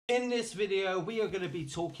In this video, we are going to be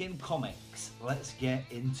talking comics. Let's get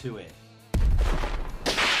into it.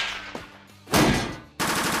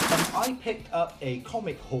 I picked up a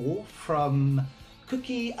comic haul from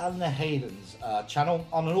Cookie and the Hayden's channel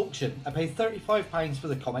on an auction. I paid £35 for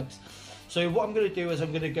the comics. So what I'm going to do is I'm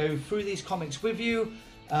going to go through these comics with you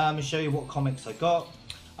and show you what comics I got.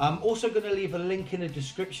 I'm also going to leave a link in the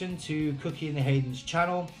description to Cookie and the Hayden's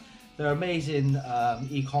channel. They're amazing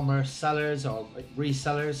e-commerce sellers or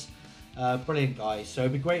resellers. Brilliant guys. So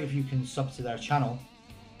it'd be great if you can sub to their channel.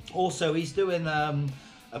 Also, he's doing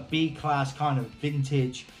a B-class kind of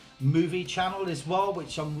vintage movie channel as well,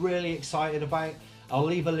 which I'm really excited about. I'll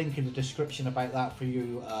leave a link in the description about that for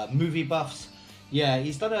you movie buffs. Yeah,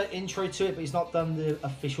 he's done an intro to it, but he's not done the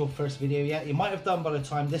official first video yet. He might have done by the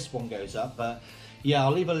time this one goes up, but yeah,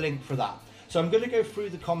 I'll leave a link for that. So I'm going to go through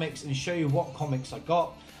the comics and show you what comics I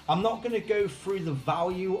got. I'm not going to go through the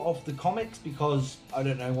value of the comics because I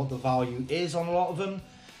don't know what the value is on a lot of them.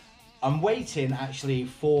 I'm waiting actually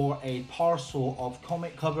for a parcel of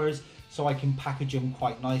comic covers so I can package them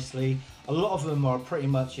quite nicely. A lot of them are pretty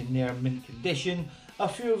much in near mint condition. A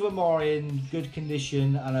few of them are in good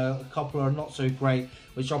condition and a couple are not so great,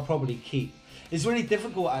 which I'll probably keep. It's really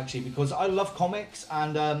difficult actually because I love comics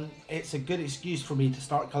and it's a good excuse for me to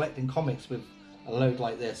start collecting comics with a load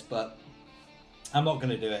like this, but I'm not going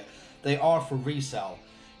to do it. They are for resale.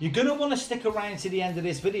 You're going to want to stick around to the end of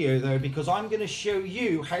this video though, because I'm going to show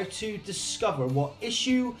you how to discover what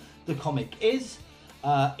issue the comic is,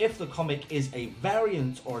 if the comic is a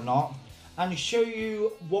variant or not, and show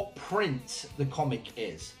you what print the comic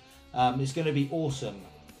is. It's going to be awesome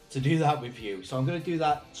to do that with you. So I'm going to do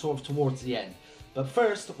that sort of towards the end. But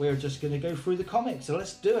first, we're just going to go through the comics. So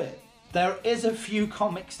let's do it. There is a few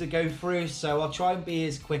comics to go through, so I'll try and be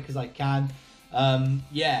as quick as I can.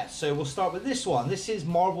 Yeah, so we'll start with this one. This is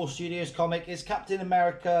Marvel Studios comic. It's Captain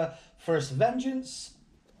America First Vengeance.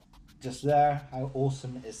 Just there. How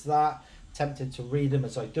awesome is that? Tempted to read them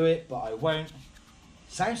as I do it, but I won't.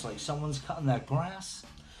 Sounds like someone's cutting their grass.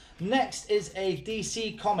 Next is a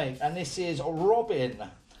DC comic, and this is Robin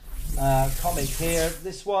comic here.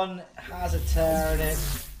 This one has a tear in it,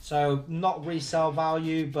 so not resale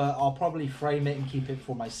value, but I'll probably frame it and keep it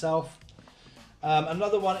for myself.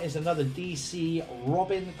 Another one is another DC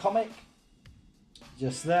Robin comic.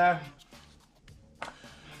 Just there.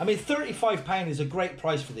 I mean, £35 is a great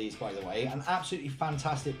price for these, by the way. An absolutely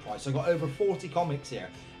fantastic price. I got over 40 comics here.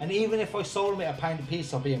 And even if I sold them at £1 a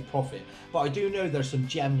piece, I'll be in profit. But I do know there's some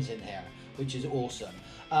gems in here, which is awesome.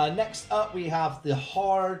 Next up, we have The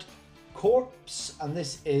Hard Corpse. And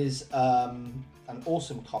this is an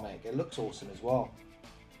awesome comic. It looks awesome as well.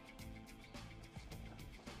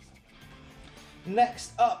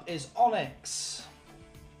 Next up is Onyx.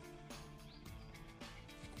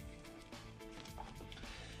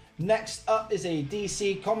 Next up is a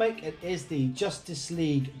DC comic. It is the Justice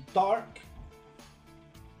League Dark.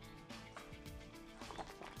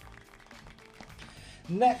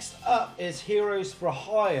 Next up is Heroes for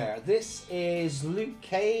Hire. This is Luke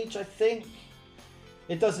Cage, I think.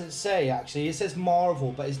 It doesn't say actually. It says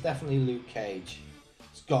Marvel, but it's definitely Luke Cage.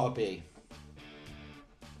 It's gotta be.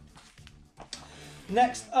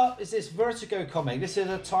 Next up is this Vertigo comic. This is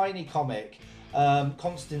a tiny comic.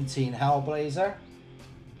 Constantine Hellblazer.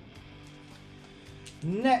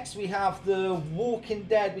 Next we have The Walking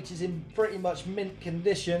Dead, which is in pretty much mint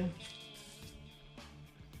condition.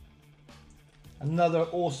 Another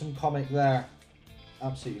awesome comic there.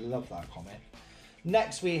 Absolutely love that comic.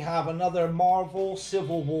 Next we have another Marvel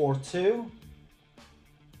Civil War 2.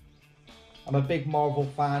 I'm a big Marvel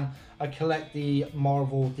fan. I collect the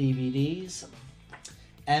Marvel DVDs.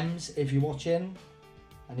 M's, if you're watching,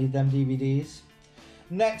 I need them DVDs.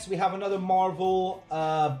 Next we have another Marvel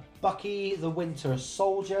Bucky the Winter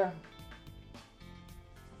Soldier.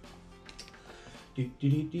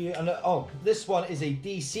 And, oh, this one is a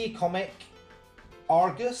DC comic,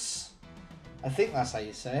 Argus. I think that's how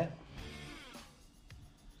you say it.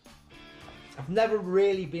 I've never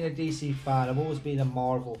really been a DC fan. I've always been a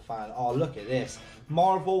Marvel fan. Oh, look at this.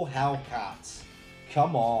 Marvel Hellcats.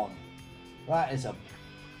 Come on. That is a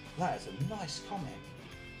nice comic.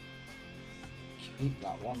 Keep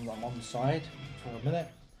that one on the side for a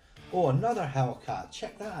minute. Oh, another Hellcat.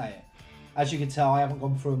 Check that out. As you can tell, I haven't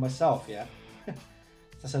gone through it myself yet.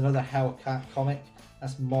 That's another Hellcat comic.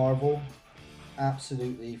 That's Marvel.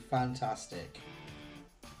 Absolutely fantastic.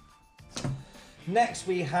 Next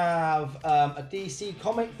we have a DC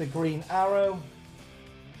comic, The Green Arrow.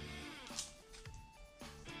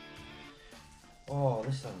 Oh,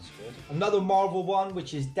 this sounds good. Another Marvel one,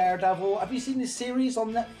 which is Daredevil. Have you seen this series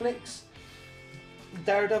on Netflix?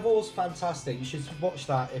 Daredevil's fantastic. You should watch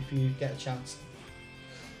that if you get a chance.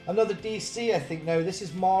 Another DC, I think. No, this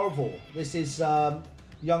is Marvel. This is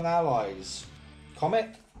Young Allies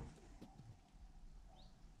comic.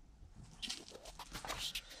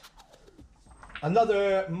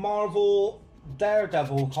 Another Marvel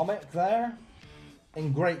Daredevil comic there,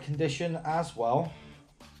 in great condition as well.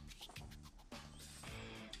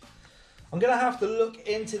 I'm going to have to look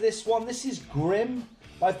into this one. This is Grimm,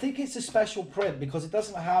 but I think it's a special print because it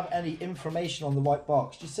doesn't have any information on the white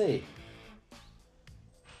box. Do you see?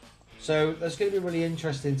 So that's going to be really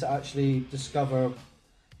interesting to actually discover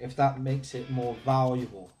if that makes it more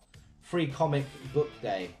valuable. Free comic book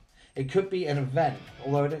day. It could be an event,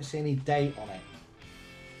 although I don't see any date on it.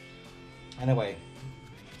 Anyway,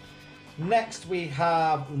 next we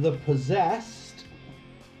have The Possessed.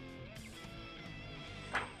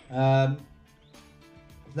 I've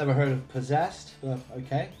never heard of Possessed, but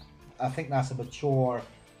okay. I think that's a mature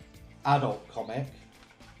adult comic.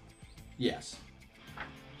 Yes.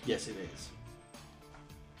 Yes, it is.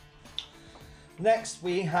 Next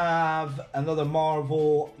we have another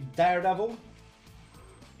Marvel Daredevil.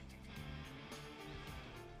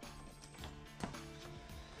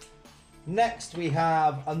 Next we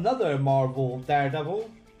have another Marvel Daredevil,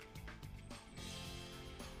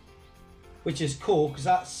 which is cool because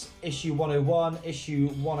that's issue 101, issue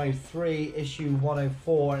 103, issue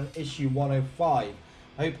 104 and issue 105.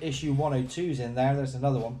 I hope issue 102 is in there. There's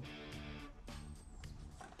another one.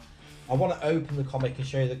 I want to open the comic and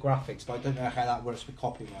show you the graphics, but I don't know how that works with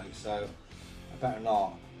copyright, so I better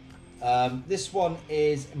not. This one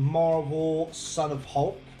is Marvel Son of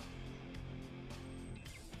Hulk.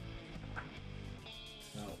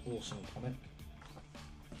 Awesome comic.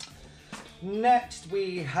 Next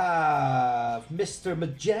we have Mr.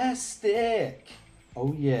 Majestic.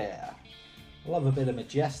 Oh yeah, I love a bit of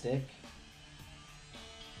Majestic.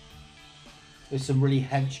 There's some really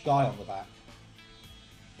hench guy on the back,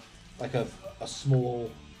 like a small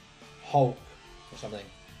Hulk or something.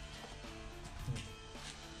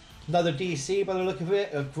 Another DC by the look of it,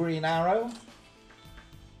 a Green Arrow.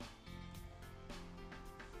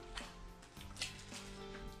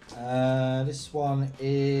 This one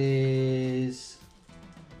is,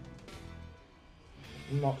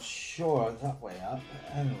 I'm not sure that way up.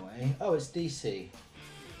 Anyway, oh, it's DC.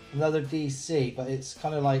 Another DC, but it's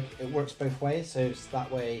kind of like it works both ways, so it's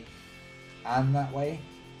that way and that way.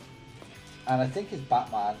 And I think it's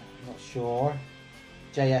Batman, I'm not sure.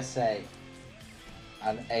 JSA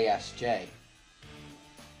and ASJ.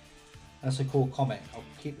 That's a cool comic. I'll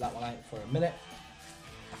keep that one out for a minute.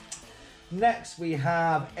 Next we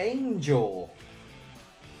have Angel,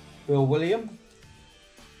 Bill William,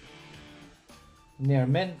 near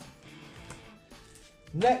mint.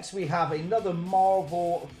 Next we have another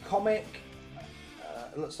Marvel comic.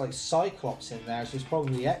 It looks like Cyclops in there, so it's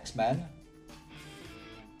probably X-Men.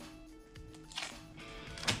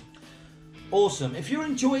 Awesome. If you're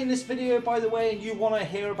enjoying this video, by the way, and you want to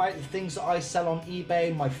hear about the things that I sell on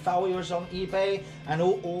eBay, my failures on eBay, and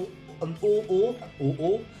all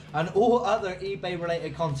other eBay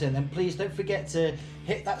related content, and please don't forget to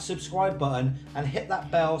hit that subscribe button and hit that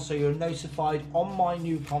bell so you're notified on my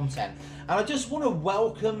new content. And I just want to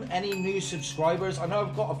welcome any new subscribers. I know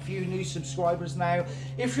I've got a few new subscribers now.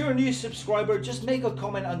 If you're a new subscriber, just make a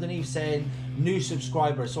comment underneath saying new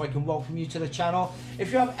subscriber so I can welcome you to the channel.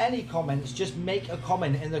 If you have any comments, just make a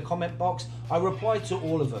comment in the comment box. I reply to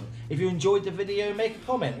all of them. If you enjoyed the video, make a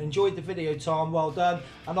comment. Enjoyed the video, Tom, well done,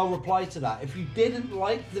 and I'll reply to that. If you didn't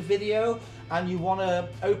like the video and you want to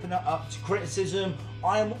open it up to criticism,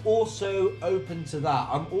 I am also open to that.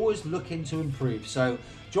 I'm always looking to improve, so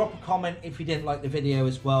drop a comment if you didn't like the video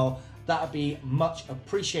as well. That'd be much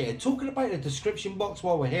appreciated. Talking about the description box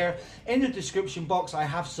while we're here, in the description box I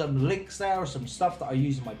have some links there, some stuff that I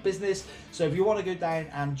use in my business, so if you want to go down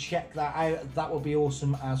and check that out, that will be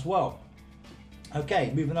awesome as well.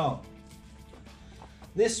 Okay, moving on.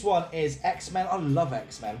 This one is X-Men. I love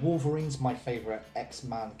X-Men. Wolverine's my favourite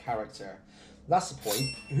X-Man character. That's the point.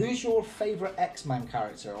 Who's your favourite X-Man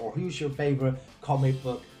character, or who's your favourite comic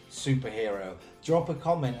book superhero? Drop a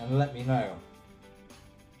comment and let me know.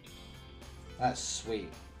 That's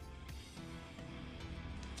sweet.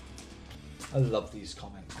 I love these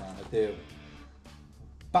comics, man, I do.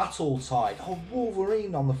 Battle Tide. Oh,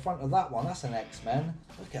 Wolverine on the front of that one. That's an X-Men.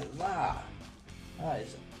 Look at that. That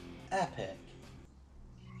is epic.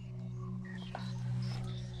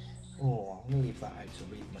 Oh, I'm going to leave that out to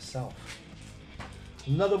read myself.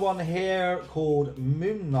 Another one here called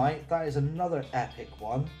Moon Knight. That is another epic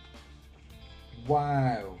one.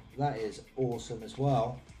 Wow, that is awesome as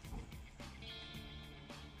well.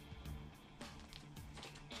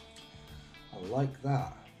 I like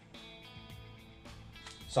that.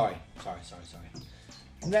 Sorry.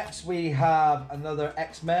 Next we have another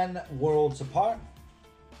X-Men Worlds Apart.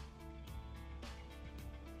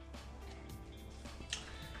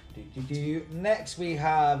 Next we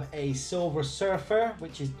have a Silver Surfer,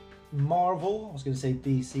 which is Marvel. I was going to say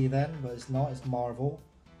DC then, but it's not, it's Marvel.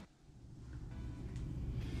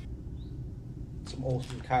 Some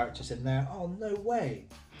awesome characters in there. Oh, no way.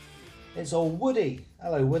 It's all Woody.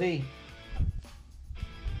 Hello, Woody.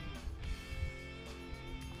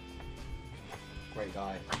 Great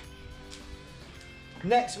guy.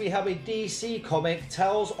 Next we have a DC comic,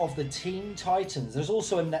 Tales of the Teen Titans. There's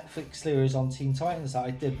also a Netflix series on Teen Titans that I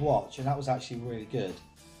did watch, and that was actually really good.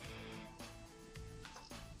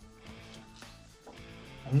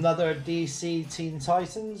 Another DC Teen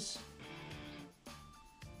Titans.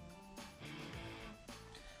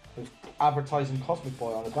 With advertising Cosmic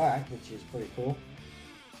Boy on the back, which is pretty cool.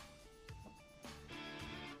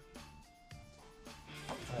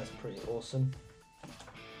 That's pretty awesome.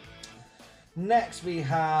 Next we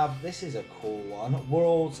have, this is a cool one,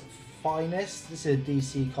 World's Finest. This is a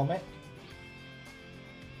DC comic.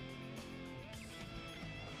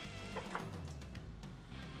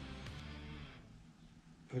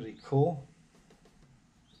 Pretty cool.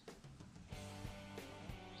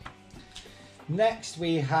 Next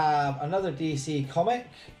we have another DC comic,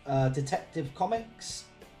 Detective Comics.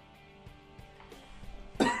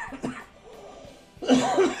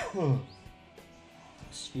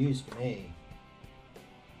 Excuse me.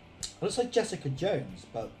 It looks like Jessica Jones,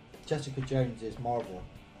 but Jessica Jones is Marvel.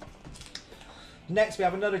 Next we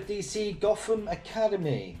have another DC, Gotham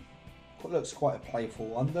Academy. It looks quite a playful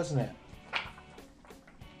one, doesn't it?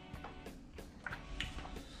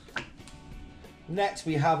 Next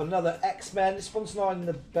we have another X-Men. This one's not in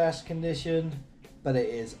the best condition, but it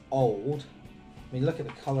is old. I mean, look at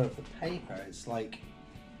the colour of the paper. It's like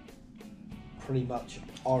pretty much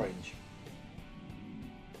orange.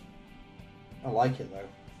 I like it though.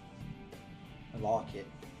 I like it.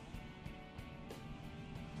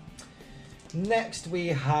 Next we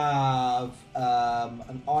have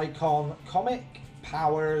an Icon comic,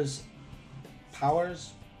 Powers.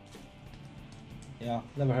 Yeah,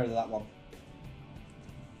 never heard of that one.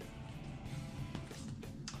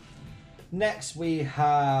 Next we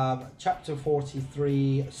have Chapter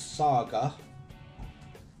 43 Saga.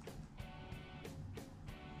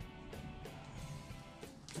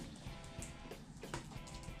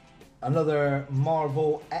 Another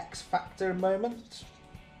Marvel X Factor moment.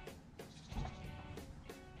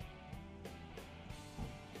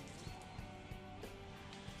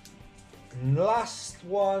 And last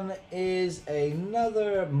one is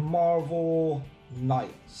another Marvel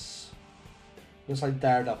Knights. Looks like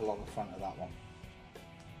Daredevil on the front of that one.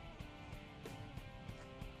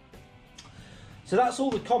 So that's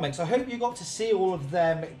all the comics. I hope you got to see all of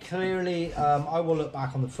them clearly. I will look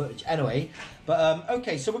back on the footage anyway. But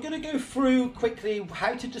okay, so we're going to go through quickly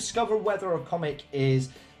how to discover whether a comic is,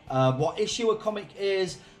 what issue a comic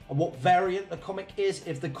is, what variant the comic is,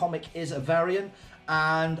 if the comic is a variant,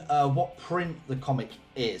 and what print the comic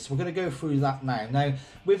is. We're going to go through that now. Now,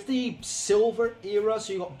 with the silver era,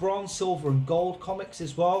 so you've got bronze, silver, and gold comics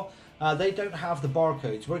as well. They don't have the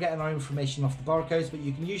barcodes. We're getting our information off the barcodes, but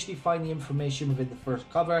you can usually find the information within the first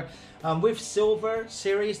cover. With Silver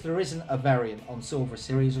series, there isn't a variant on Silver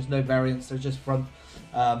series. There's no variants. They're just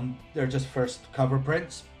they're just first cover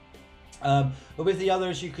prints. But with the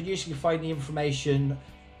others, you can usually find the information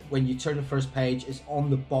when you turn the first page. It's on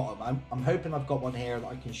the bottom. I'm hoping I've got one here that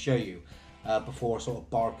I can show you before sort of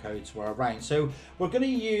barcodes were around. So we're going to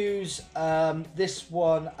use this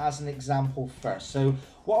one as an example first. So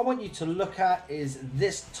what I want you to look at is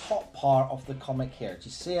this top part of the comic here. Do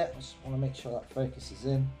you see it? I just want to make sure that focuses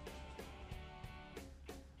in.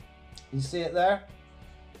 You see it there?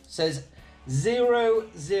 It says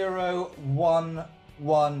 00111.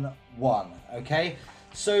 Okay,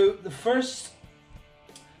 so the first,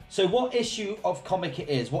 so what issue of comic it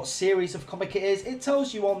is, what series of comic it is, it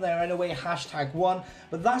tells you on there anyway, #1,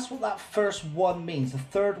 but that's what that first one means. The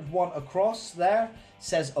third one across there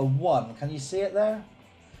says a 1. Can you see it there?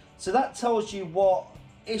 So that tells you what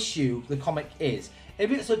issue the comic is.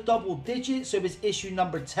 If it's a double digit, so if it's issue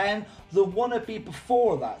number 10, the 1 would be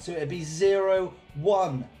before that, so it'd be 010.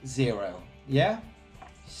 Yeah?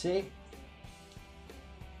 See?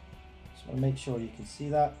 Just want to make sure you can see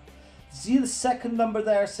that. See the second number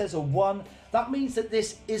there says a 1. that means that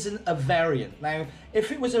this isn't a variant. Now,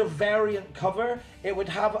 if it was a variant cover, it would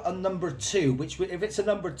have a number 2, which would, if it's a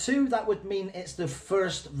number 2, that would mean it's the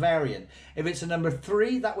first variant. If it's a number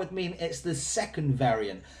 3, that would mean it's the second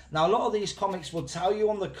variant. Now, a lot of these comics will tell you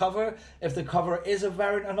on the cover if the cover is a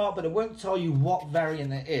variant or not, but it won't tell you what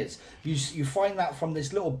variant it is. You find that from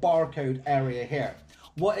this little barcode area here.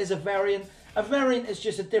 What is a variant? A variant is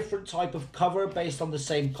just a different type of cover based on the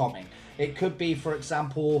same comic. It could be, for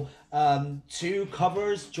example, 2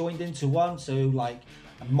 covers joined into one, so like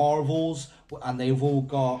Marvel's, and they've all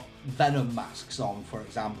got Venom masks on, for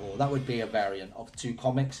example. That would be a variant of 2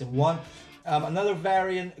 comics in one. Another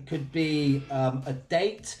variant could be a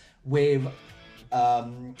date with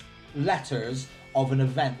letters of an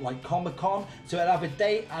event like Comic-Con. So it'll have a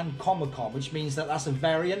date and Comic-Con, which means that that's a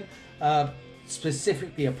variant,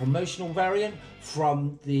 specifically a promotional variant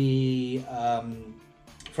from the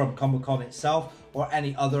from Comic-Con itself or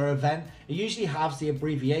any other event. It usually has the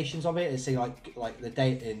abbreviations of it. It's say like the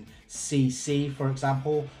date in CC, for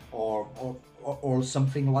example, or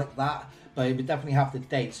something like that. But it would definitely have the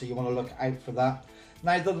date, so you want to look out for that.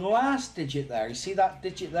 Now the last digit there, you see that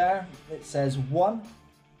digit there? It says 1.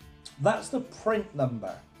 That's the print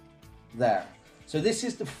number there. So this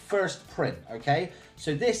is the first print, okay?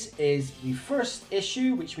 So this is the first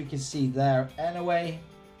issue, which we can see there anyway.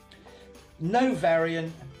 No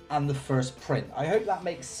variant and the first print. I hope that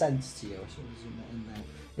makes sense to you. I should zoom it in there.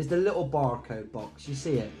 It's the little barcode box. You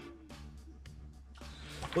see it?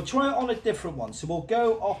 We'll try it on a different one. So we'll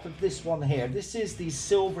go off of this one here. This is the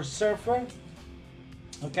Silver Surfer.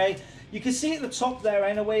 Okay. You can see at the top there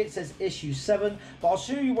anyway, it says issue 7. But I'll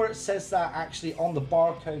show you where it says that actually on the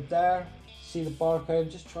barcode there. See the barcode?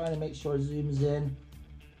 Just trying to make sure it zooms in.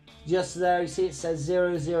 Just there, you see it says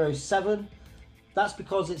 007. That's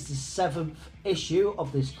because it's the 7th issue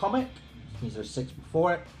of this comic, which means there's 6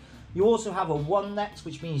 before it. You also have a 1 next,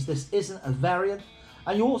 which means this isn't a variant.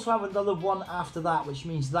 And you also have another 1 after that, which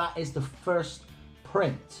means that is the first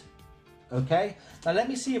print. Okay? Now let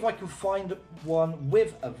me see if I can find one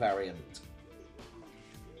with a variant.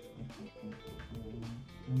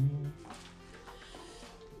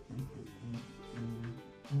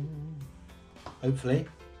 Hopefully.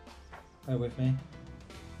 Bear with me.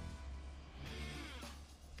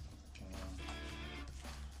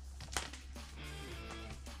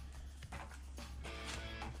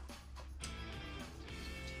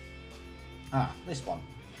 This one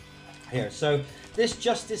here. So this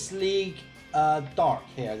Justice League Dark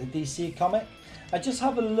here, the DC comic. I just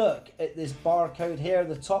have a look at this barcode here at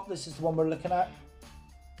the top. This is the one we're looking at.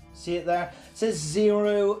 See it there? It says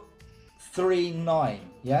 039.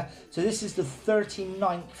 Yeah. So this is the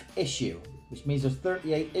 39th issue, which means there's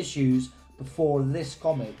 38 issues before this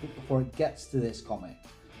comic, before it gets to this comic.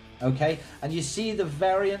 Okay. And you see the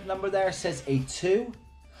variant number there says a 2.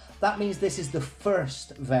 That means this is the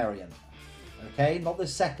first variant. Okay, not the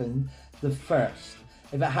second, the first.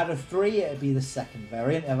 If it had a 3, it'd be the second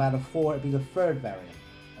variant. If it had a 4, it'd be the third variant.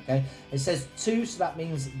 Okay, it says 2, so that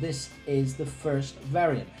means this is the first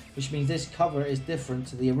variant, which means this cover is different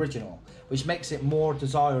to the original, which makes it more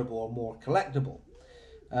desirable or more collectible.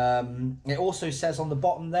 It also says on the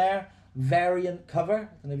bottom there, variant cover. I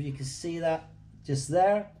don't know if you can see that just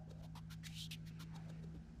there.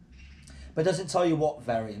 But it doesn't tell you what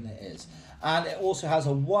variant it is. And it also has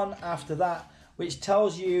a 1 after that, which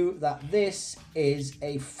tells you that this is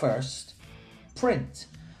a first print.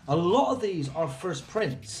 A lot of these are first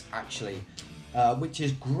prints, actually, which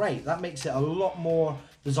is great. That makes it a lot more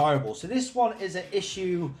desirable. So this one is an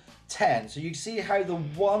issue 10. So you see how the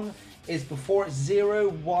 1 is before it's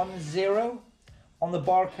 010 on the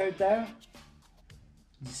barcode there?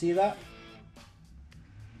 You see that?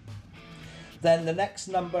 Then the next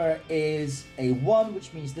number is a 1,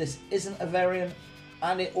 which means this isn't a variant,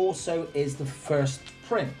 and it also is the first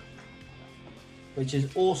print, which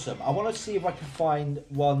is awesome. I want to see if I can find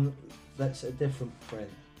one that's a different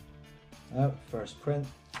print. Oh, first print.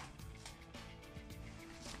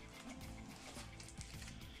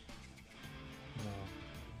 No.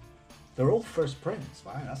 They're all first prints.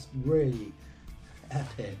 Wow, that's really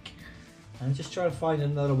epic. I'm just trying to find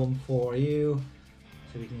another one for you,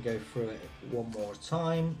 so we can go through it one more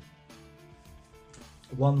time.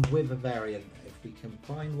 One with a variant, if we can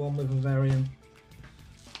find one with a variant.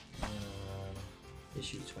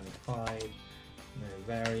 Issue 25, no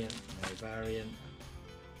variant, no variant.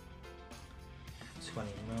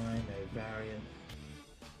 29, no variant.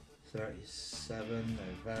 37,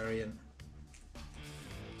 no variant.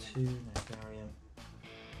 2, no variant.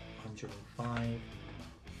 105,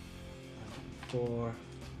 104,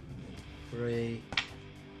 103.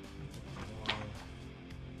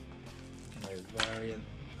 No no variant.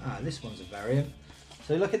 This one's a variant.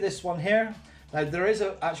 So look at this one here. Now there is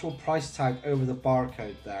an actual price tag over the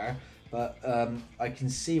barcode there, but I can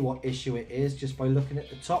see what issue it is just by looking at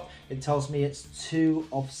the top. It tells me it's 2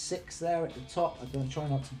 of 6 there at the top. I don't try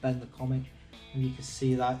not to bend the comic. And you can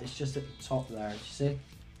see that it's just at the top there. Do you see?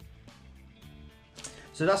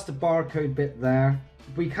 So that's the barcode bit there.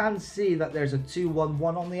 We can see that there's a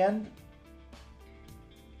 211 on the end.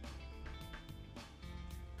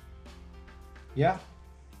 Yeah.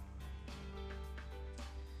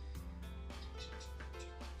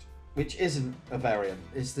 Which isn't a variant.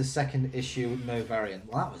 It's the second issue, no variant.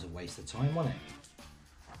 Well, that was a waste of time, wasn't it?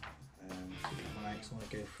 I want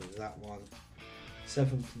to go through that one.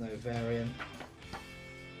 7th, no variant.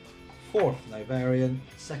 4th, no variant.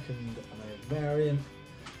 2nd, no variant.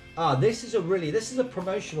 This is a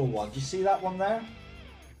promotional one. Do you see that one there?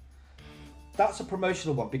 That's a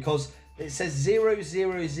promotional one because it says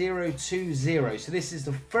 00020. So this is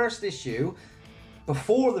the first issue.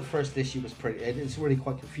 Before the first issue was printed, it's really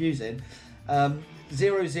quite confusing.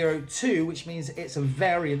 002, which means it's a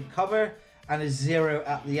variant cover and a 0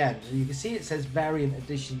 at the end. And you can see it says variant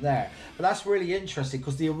edition there. But that's really interesting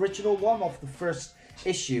because the original one off the first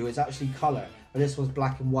issue is actually color, but this one's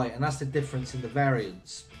black and white, and that's the difference in the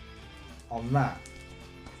variants on that.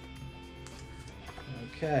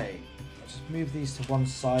 Okay, I'll just move these to one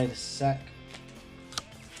side a sec.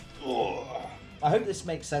 I hope this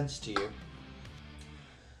makes sense to you.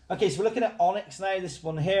 Okay, so we're looking at Onyx now, this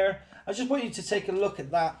one here. I just want you to take a look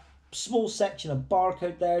at that small section of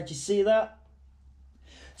barcode there. Do you see that?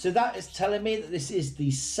 So that is telling me that this is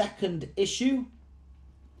the second issue,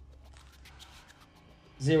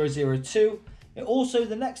 002. It also,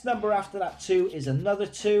 the next number after that 2 is another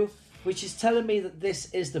 2, which is telling me that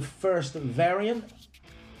this is the first variant.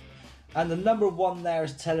 And the number 1 there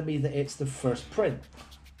is telling me that it's the first print.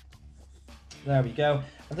 There we go.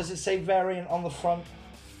 And does it say variant on the front?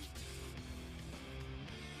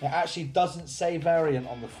 It actually doesn't say variant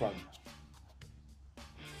on the front,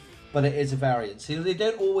 but it is a variant. So they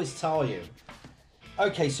don't always tell you.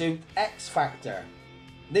 Okay, so X Factor.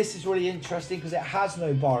 This is really interesting because it has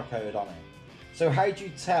no barcode on it. So how do you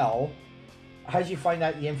tell, how do you find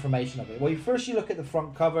out the information of it? Well, first you look at the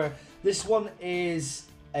front cover. This one is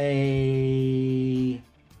a,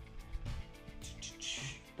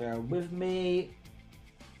 bear with me,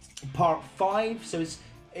 part 5. So it's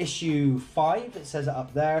issue 5, it says it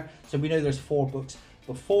up there. So we know there's 4 books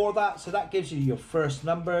before that. So that gives you your first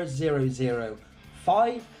number,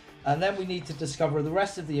 005. And then we need to discover the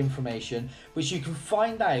rest of the information, which you can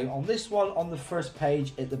find out on this one on the first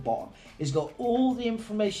page at the bottom. It's got all the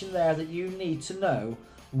information there that you need to know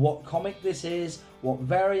what comic this is, what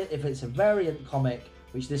variant, if it's a variant comic,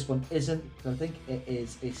 which this one isn't, I think it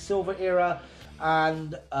is a Silver Era,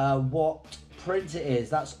 and what print it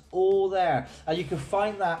is. That's all there, and you can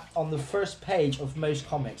find that on the first page of most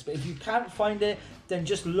comics. But if you can't find it, then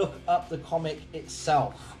just look up the comic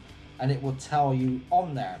itself and it will tell you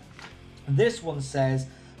on there. This one says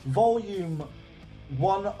volume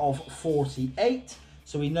 1 of 48,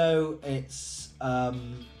 so we know it's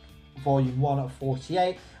volume 1 of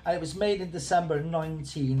 48, and it was made in December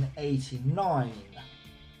 1989.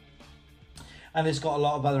 And it's got a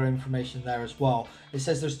lot of other information there as well. It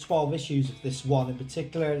says there's 12 issues of this one in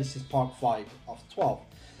particular. This is part 5 of 12.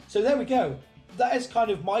 So there we go. That is kind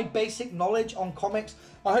of my basic knowledge on comics.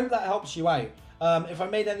 I hope that helps you out. If I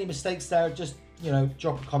made any mistakes there, just, you know,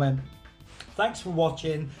 drop a comment. Thanks for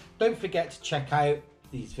watching. Don't forget to check out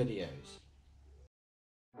these videos.